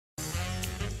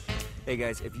Hey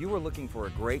guys, if you were looking for a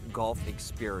great golf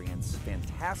experience,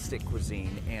 fantastic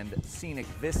cuisine, and scenic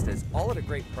vistas, all at a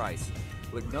great price,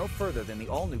 look no further than the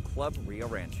all-new Club Rio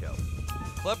Rancho.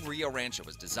 Club Rio Rancho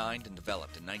was designed and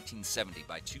developed in 1970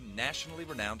 by two nationally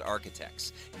renowned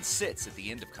architects and sits at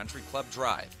the end of Country Club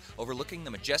Drive, overlooking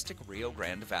the majestic Rio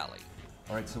Grande Valley.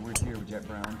 All right, so we're here with Jhett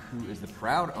Browne, who is the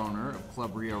proud owner of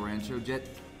Club Rio Rancho. Jhett,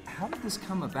 how did this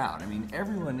come about? I mean,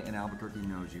 everyone in Albuquerque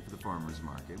knows you for the farmers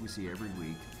market. We see you every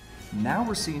week. Now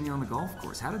we're seeing you on the golf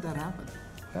course. How did that happen?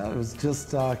 Well, it was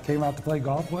just came out to play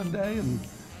golf one day and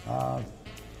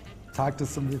talked to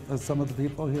some of the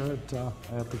people here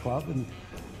at the club, and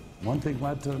one thing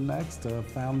led to the next.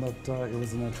 Found that it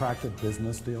was an attractive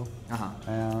business deal,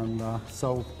 and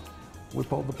so we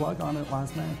pulled the plug on it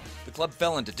last May. The club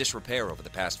fell into disrepair over the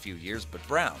past few years, but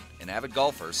Browne, an avid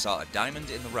golfer, saw a diamond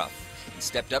in the rough and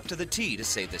stepped up to the tee to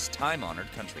save this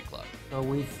time-honored country club. So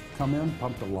we've come in,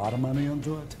 pumped a lot of money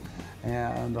into it,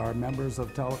 and our members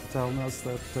have telling us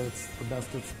that it's the best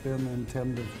it's been in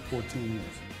 10 to 14 years.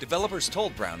 Developers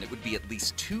told Browne it would be at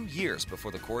least 2 years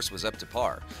before the course was up to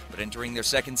par, but entering their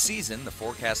second season, the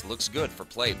forecast looks good for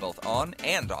play both on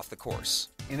and off the course.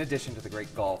 In addition to the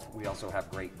great golf, we also have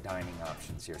great dining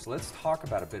options here. So let's talk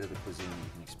about a bit of the cuisine you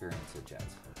can experience at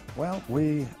Jhett's. Well,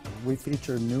 we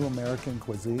feature new American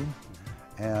cuisine,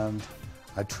 and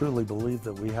I truly believe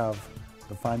that we have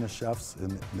the finest chefs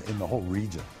in the whole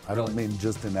region. I don't mean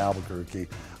just in Albuquerque.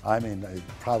 I mean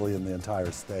probably in the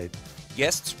entire state.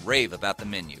 Guests rave about the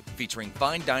menu, featuring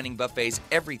fine dining buffets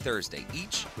every Thursday,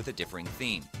 each with a differing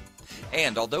theme.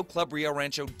 And although Club Rio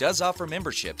Rancho does offer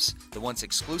memberships, the once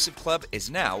exclusive club is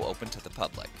now open to the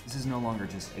public. This is no longer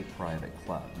just a private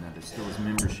club. Now, there still is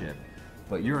membership,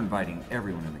 but you're inviting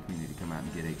everyone in the community to come out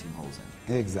and get 18 holes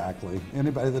in. Exactly.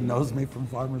 Anybody that knows me from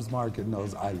Farmers Market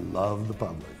knows I love the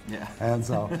public. Yeah. And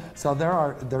so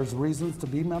there's reasons to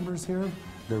be members here.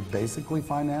 They're basically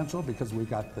financial because we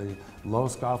got the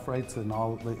lowest golf rates in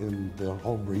the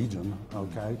whole region,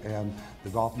 okay? And the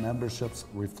golf memberships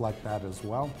reflect that as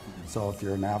well. So if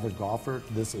you're an avid golfer,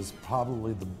 this is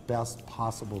probably the best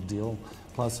possible deal.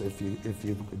 Plus, if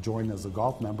you join as a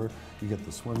golf member, you get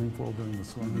the swimming pool during the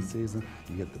swimming season.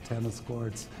 You get the tennis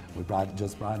courts. We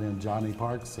just brought in Johnny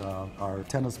Parks, our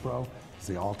tennis pro. He's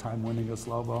the all-time winningest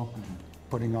Lobo.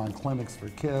 Putting on clinics for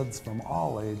kids from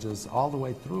all ages, all the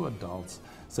way through adults.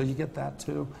 So you get that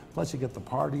too. Plus you get the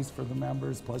parties for the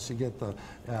members. Plus you get the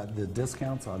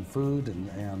discounts on food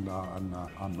and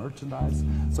on merchandise.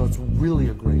 So it's really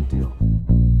a great deal.